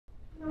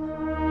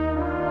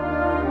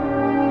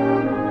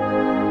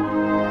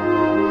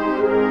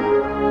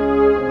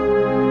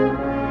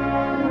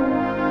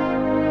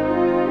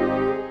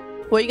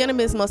What are you gonna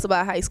miss most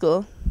about high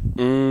school?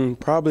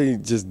 Probably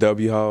just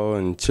W Hall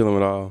and chilling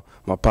with all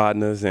my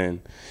partners and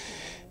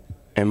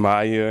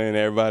Maya and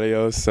everybody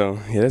else. So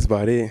yeah, that's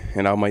about it.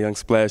 And all my young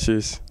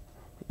splashers.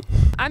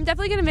 I'm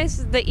definitely going to miss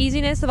the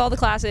easiness of all the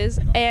classes,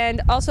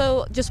 and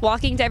also just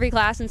walking to every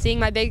class and seeing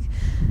my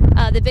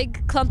the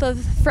big clump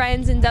of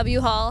friends in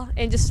W Hall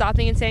and just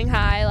stopping and saying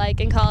hi. Like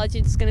in college,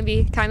 it's going to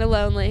be kind of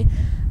lonely.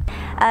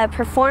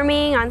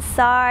 Performing on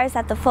STARS,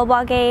 at the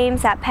football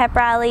games, at pep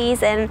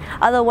rallies, and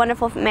other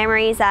wonderful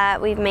memories that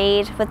we've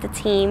made with the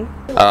team.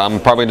 I'm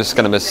probably just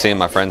going to miss seeing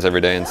my friends every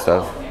day and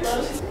stuff.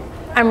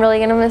 I'm really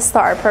going to miss the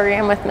art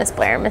program with Miss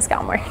Blair and Miss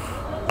Galmore.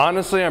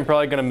 Honestly, I'm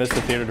probably going to miss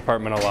the theater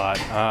department a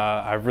lot.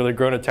 I've really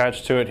grown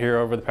attached to it here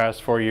over the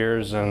past 4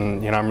 years,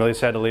 and I'm really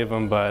sad to leave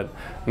them, but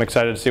I'm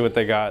excited to see what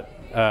they got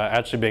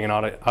actually being an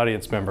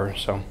audience member.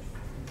 So.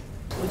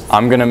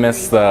 I'm going to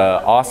miss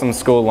the awesome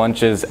school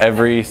lunches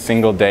every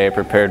single day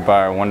prepared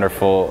by our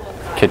wonderful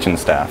kitchen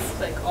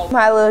staff.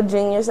 My little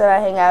juniors that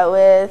I hang out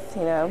with,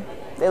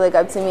 they look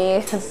up to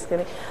me. Just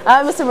kidding.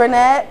 Mr.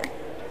 Burnett,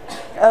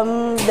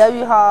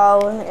 W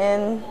Hall,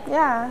 and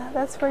yeah,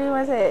 that's pretty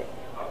much it.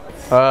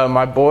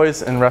 My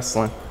boys in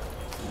wrestling.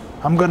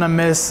 I'm gonna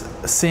miss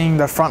seeing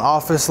the front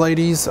office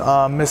ladies,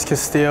 Miss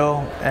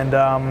Castile,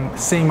 and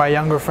seeing my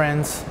younger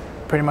friends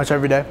pretty much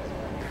every day.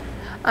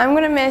 I'm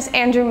gonna miss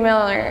Andrew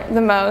Miller the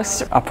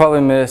most. I'll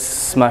probably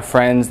miss my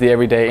friends, the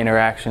everyday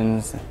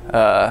interactions.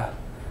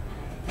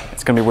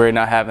 It's gonna be weird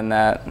not having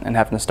that and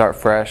having to start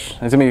fresh.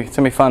 It's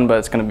gonna be fun, but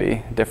it's gonna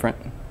be different.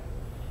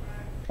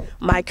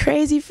 My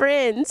crazy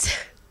friends.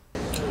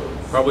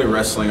 Probably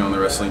wrestling on the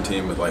wrestling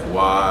team with like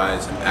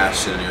Wise and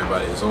Ashton and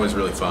everybody. It's always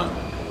really fun.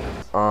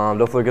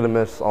 Definitely gonna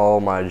miss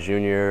all my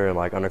junior and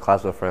like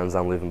underclassmen friends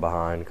I'm leaving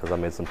behind because I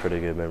made some pretty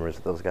good memories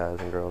with those guys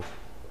and girls.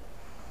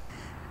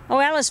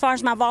 Well, as far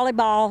as my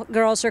volleyball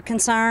girls are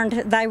concerned,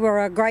 they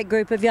were a great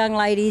group of young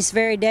ladies,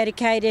 very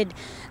dedicated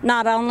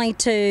not only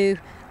to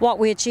what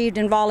we achieved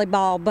in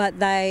volleyball,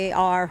 but they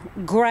are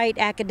great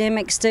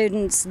academic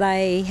students.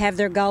 They have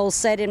their goals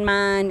set in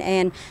mind,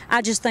 and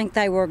I just think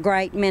they were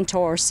great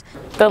mentors.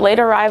 The late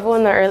arrival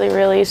and the early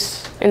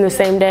release in the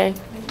same day.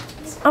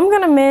 I'm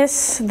gonna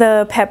miss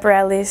the pep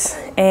rallies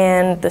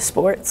and the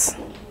sports.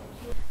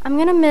 I'm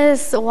gonna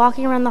miss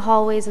walking around the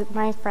hallways with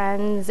my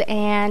friends,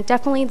 and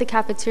definitely the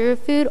cafeteria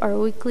food, our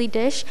weekly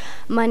dish.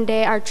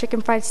 Monday, our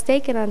chicken fried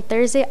steak, and on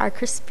Thursday, our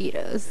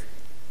Crispitos.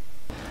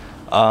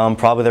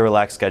 Probably the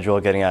relaxed schedule,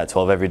 getting out at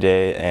 12 every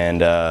day,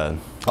 and a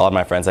lot of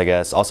my friends, I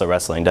guess. Also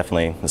wrestling,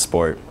 definitely the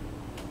sport.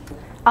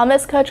 I'll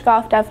miss Coach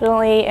Goff,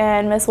 definitely,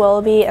 and Miss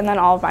Willoughby, and then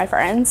all of my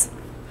friends.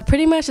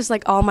 Pretty much just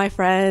like all my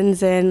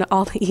friends and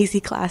all the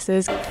easy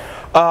classes.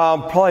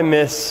 Probably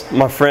miss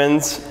my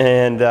friends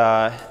and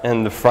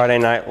the Friday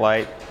night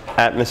light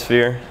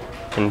atmosphere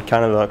and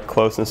kind of the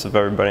closeness of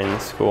everybody in the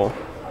school.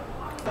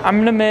 I'm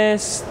gonna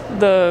miss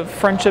the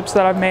friendships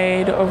that I've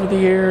made over the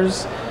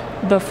years,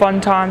 the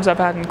fun times I've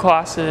had in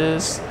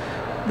classes,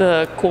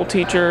 the cool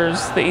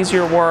teachers, the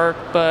easier work,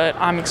 but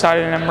I'm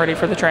excited and I'm ready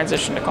for the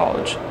transition to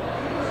college.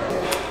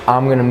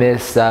 I'm gonna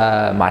miss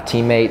my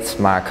teammates,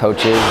 my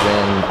coaches,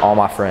 and all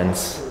my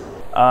friends.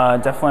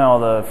 Definitely all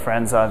the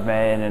friends I've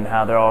made and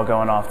how they're all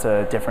going off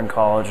to different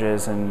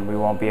colleges and we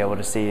won't be able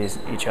to see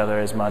each other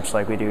as much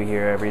like we do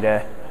here every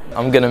day.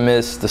 I'm gonna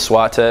miss the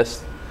SWAT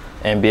test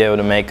and be able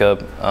to make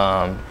up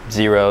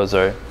zeros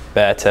or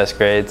bad test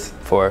grades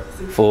for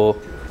full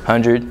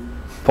 100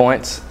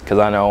 points because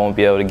I know I won't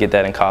be able to get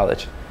that in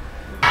college.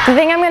 The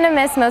thing I'm going to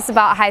miss most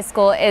about high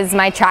school is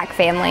my track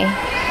family.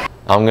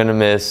 I'm going to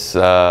miss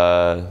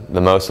the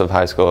most of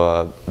high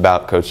school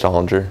about Coach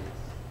Dollinger.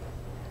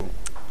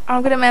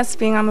 I'm going to miss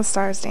being on the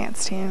Stars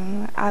dance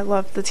team. I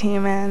love the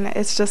team and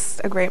it's just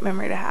a great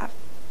memory to have.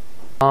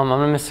 I'm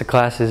going to miss the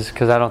classes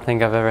because I don't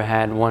think I've ever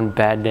had one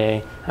bad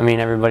day. I mean,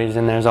 everybody's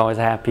in there is always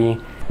happy.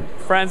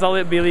 Friends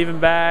I'll be leaving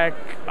back,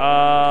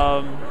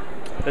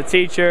 the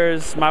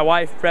teachers, my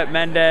wife Brett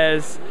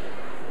Mendez,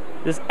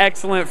 this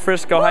excellent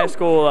Frisco High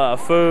School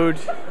food.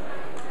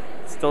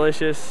 It's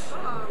delicious,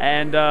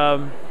 and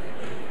I'm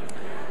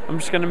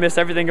just gonna miss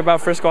everything about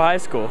Frisco High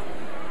School.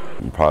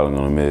 I'm probably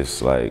gonna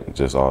miss like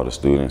just all the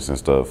students and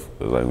stuff.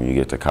 Like when you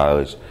get to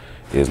college,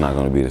 it's not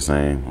gonna be the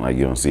same. Like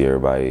you don't see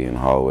everybody in the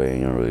hallway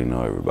and you don't really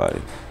know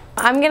everybody.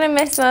 I'm going to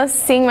miss most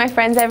seeing my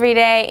friends every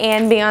day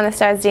and being on the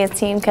Stars dance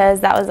team because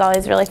that was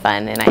always really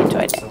fun and I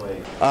enjoyed it.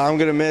 I'm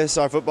going to miss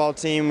our football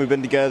team. We've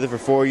been together for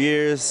 4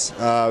 years.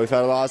 We've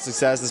had a lot of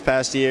success this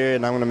past year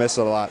and I'm going to miss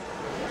it a lot.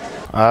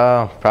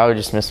 Probably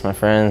just miss my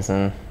friends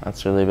and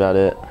that's really about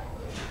it.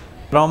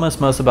 What I'll miss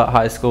most about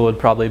high school would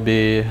probably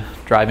be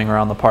driving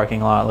around the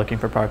parking lot looking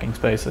for parking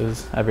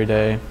spaces every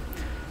day,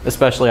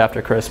 especially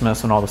after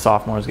Christmas when all the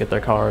sophomores get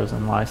their cars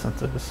and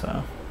licenses.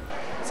 So.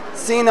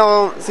 Seeing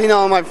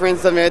all my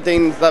friends and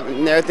everything, just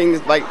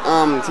like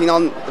seeing all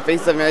the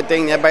faces and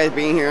everything, everybody's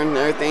being here and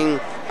everything,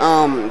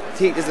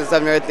 teachers and stuff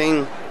and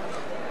everything,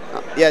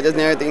 yeah, just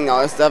everything,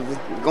 all that stuff,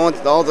 going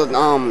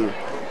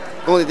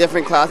to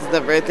different classes and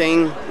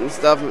everything and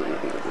stuff.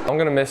 I'm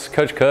gonna miss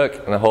Coach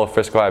Cook and the whole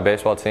Frisco High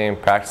baseball team,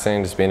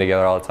 practicing, just being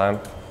together all the time.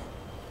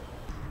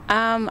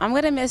 I'm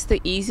going to miss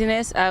the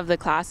easiness of the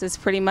classes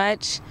pretty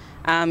much.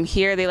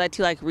 Here they let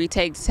you like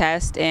retake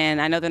tests,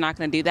 and I know they're not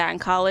going to do that in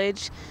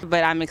college,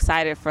 but I'm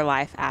excited for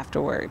life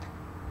afterward.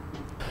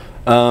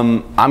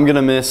 I'm going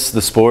to miss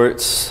the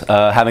sports,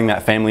 having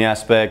that family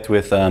aspect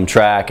with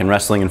track and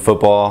wrestling and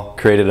football.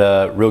 Created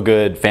a real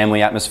good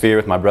family atmosphere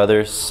with my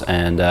brothers,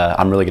 and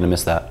I'm really going to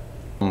miss that.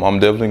 I'm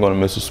definitely going to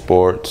miss the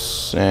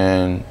sports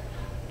and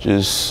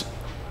just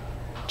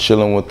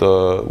chilling with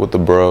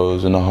the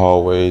bros in the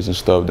hallways and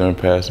stuff during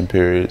passing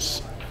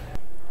periods.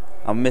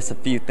 I'll miss a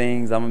few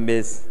things. I'm going to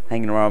miss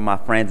hanging around with my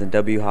friends in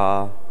W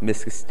Hall,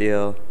 Miss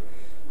Castile,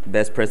 the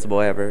best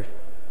principal ever.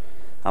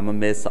 I'm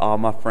going to miss all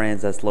my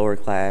friends that's lower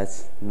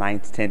class,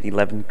 9th, 10th,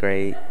 11th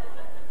grade.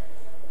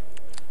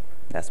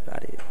 That's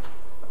about it.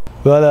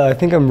 Well, I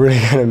think I'm really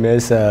going to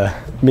miss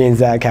me and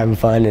Zach having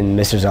fun in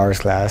Mr. Czar's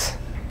class.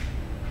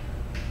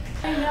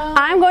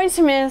 I'm going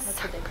to miss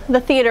the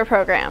theater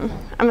program.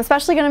 I'm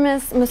especially going to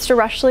miss Mr.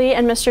 Rushley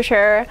and Mr.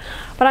 Scherer,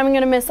 but I'm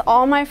going to miss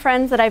all my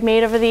friends that I've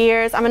made over the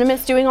years. I'm going to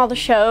miss doing all the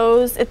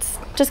shows. It's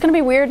just going to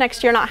be weird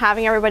next year not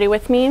having everybody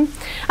with me.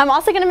 I'm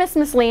also going to miss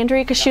Miss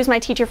Landry because she was my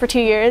teacher for 2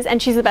 years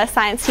and she's the best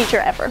science teacher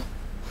ever.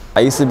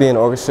 I used to be in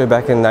orchestra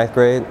back in 9th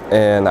grade,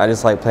 and I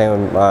just like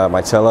playing with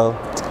my cello,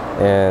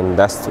 and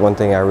that's one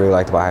thing I really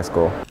liked about high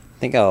school.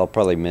 I think I'll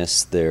probably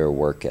miss their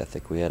work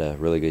ethic. We had a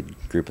really good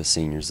group of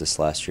seniors this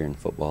last year in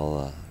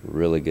football,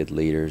 really good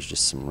leaders,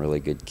 just some really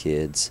good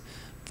kids,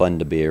 fun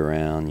to be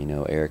around. You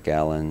know, Eric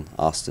Allen,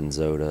 Austin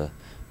Zoda,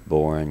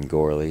 Boren,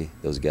 Gorley,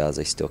 those guys,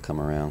 they still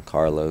come around.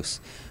 Carlos,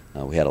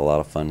 we had a lot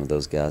of fun with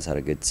those guys, had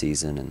a good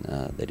season,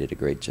 and they did a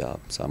great job,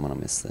 so I'm going to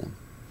miss them.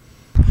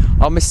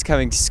 I'll miss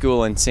coming to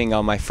school and seeing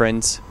all my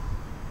friends.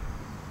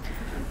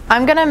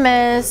 I'm going to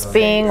miss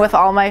being with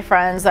all my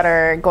friends that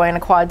are going to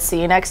Quad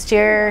C next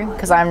year,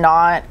 because I'm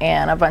not,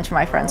 and a bunch of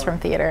my friends from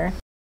theater.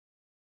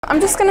 I'm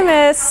just going to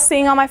miss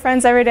seeing all my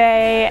friends every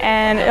day,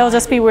 and it'll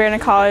just be weird in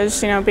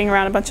college, you know, being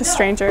around a bunch of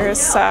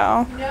strangers, so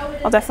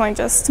I'll definitely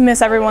just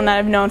miss everyone that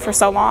I've known for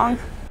so long.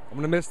 I'm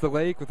going to miss the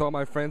lake with all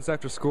my friends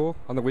after school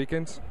on the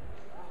weekends.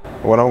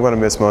 What I'm going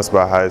to miss most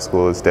about high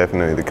school is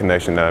definitely the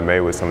connection that I made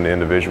with some of the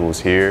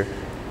individuals here.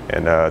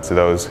 And to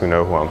those who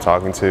know who I'm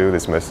talking to,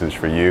 this message is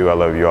for you. I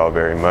love you all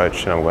very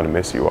much, and I'm going to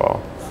miss you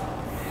all.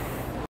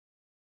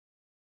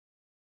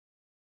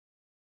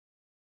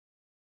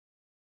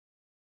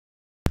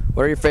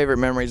 What are your favorite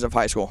memories of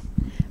high school?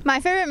 My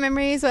favorite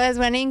memories was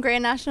winning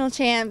Grand National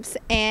Champs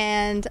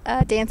and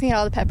dancing at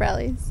all the pep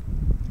rallies.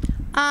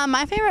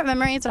 My favorite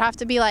memories would have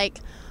to be like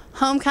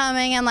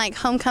homecoming and like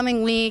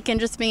homecoming week, and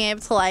just being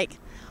able to like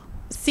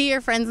see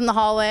your friends in the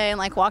hallway and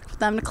like walk with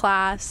them to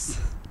class.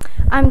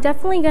 I'm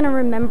definitely going to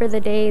remember the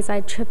days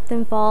I tripped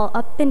and fall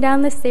up and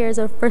down the stairs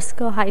of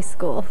Frisco High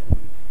School.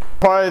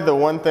 Probably the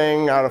one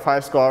thing out of high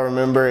school I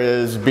remember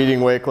is beating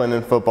Wakeland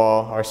in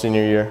football our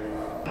senior year.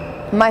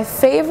 My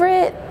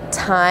favorite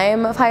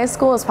time of high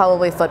school is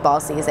probably football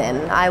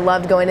season. I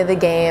loved going to the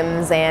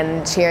games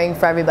and cheering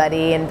for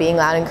everybody and being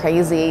loud and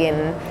crazy,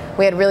 and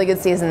we had a really good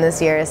season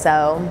this year,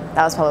 so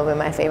that was probably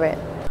my favorite.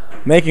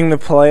 Making the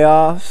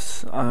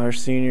playoffs our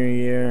senior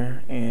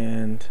year,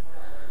 and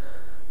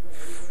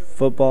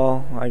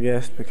football, I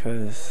guess,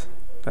 because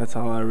that's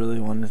all I really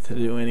wanted to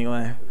do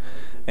anyway.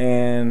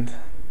 And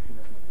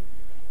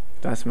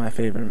that's my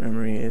favorite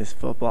memory, is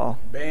football.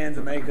 Bands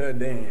and make her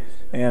dance.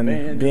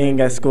 And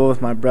being at school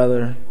with my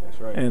brother,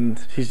 and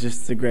he's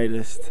just the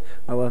greatest.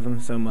 I love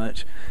him so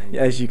much,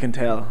 as you can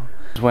tell.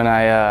 When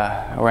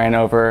I ran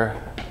over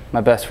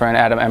my best friend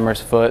Adam Emmer's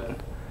foot,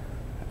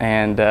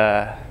 and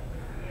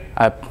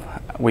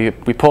we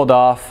pulled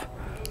off,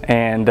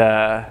 and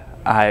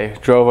I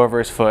drove over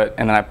his foot,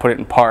 and then I put it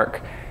in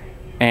park.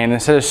 And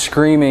instead of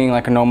screaming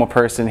like a normal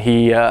person,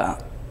 he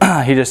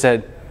just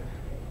said,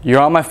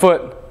 "You're on my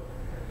foot."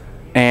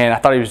 And I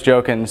thought he was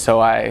joking, so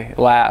I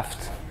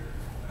laughed.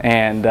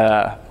 And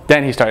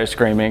then he started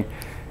screaming,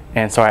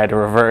 and so I had to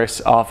reverse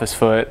off his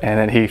foot, and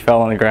then he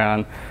fell on the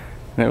ground.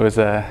 And it was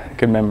a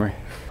good memory.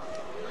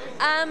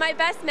 My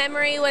best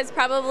memory was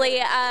probably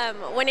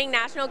winning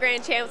national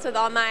grand champs with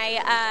all my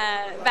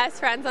best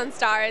friends on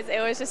Stars. It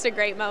was just a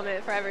great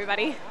moment for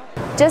everybody.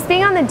 Just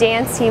being on the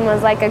dance team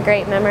was like a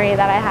great memory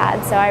that I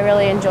had, so I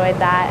really enjoyed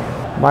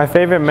that. My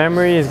favorite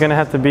memory is going to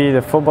have to be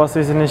the football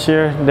season this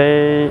year.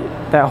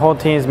 That whole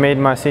team's made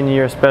my senior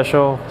year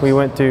special. We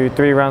went through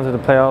 3 rounds of the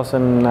playoffs,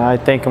 and I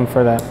thank them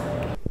for that.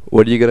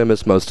 What are you going to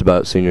miss most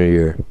about senior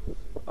year?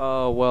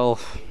 Well,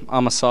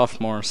 I'm a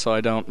sophomore, so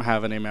I don't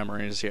have any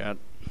memories yet.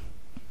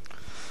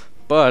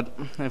 But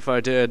if I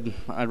did,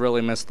 I'd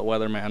really miss the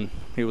weatherman.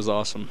 He was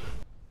awesome.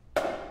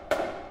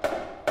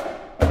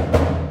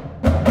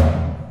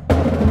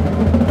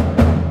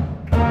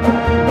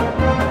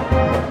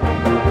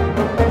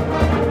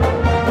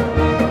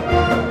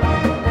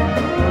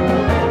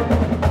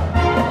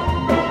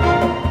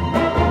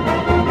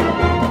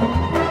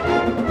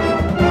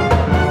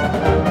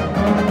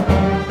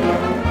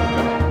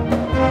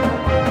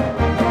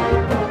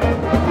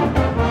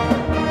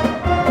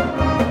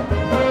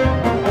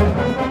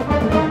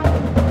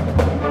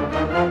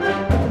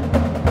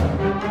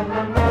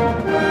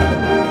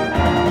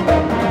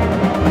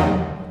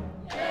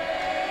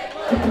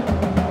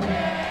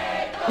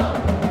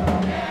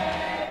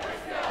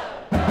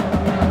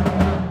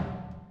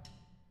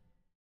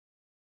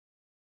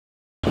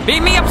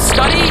 Beat me up,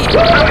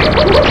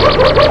 Scotty!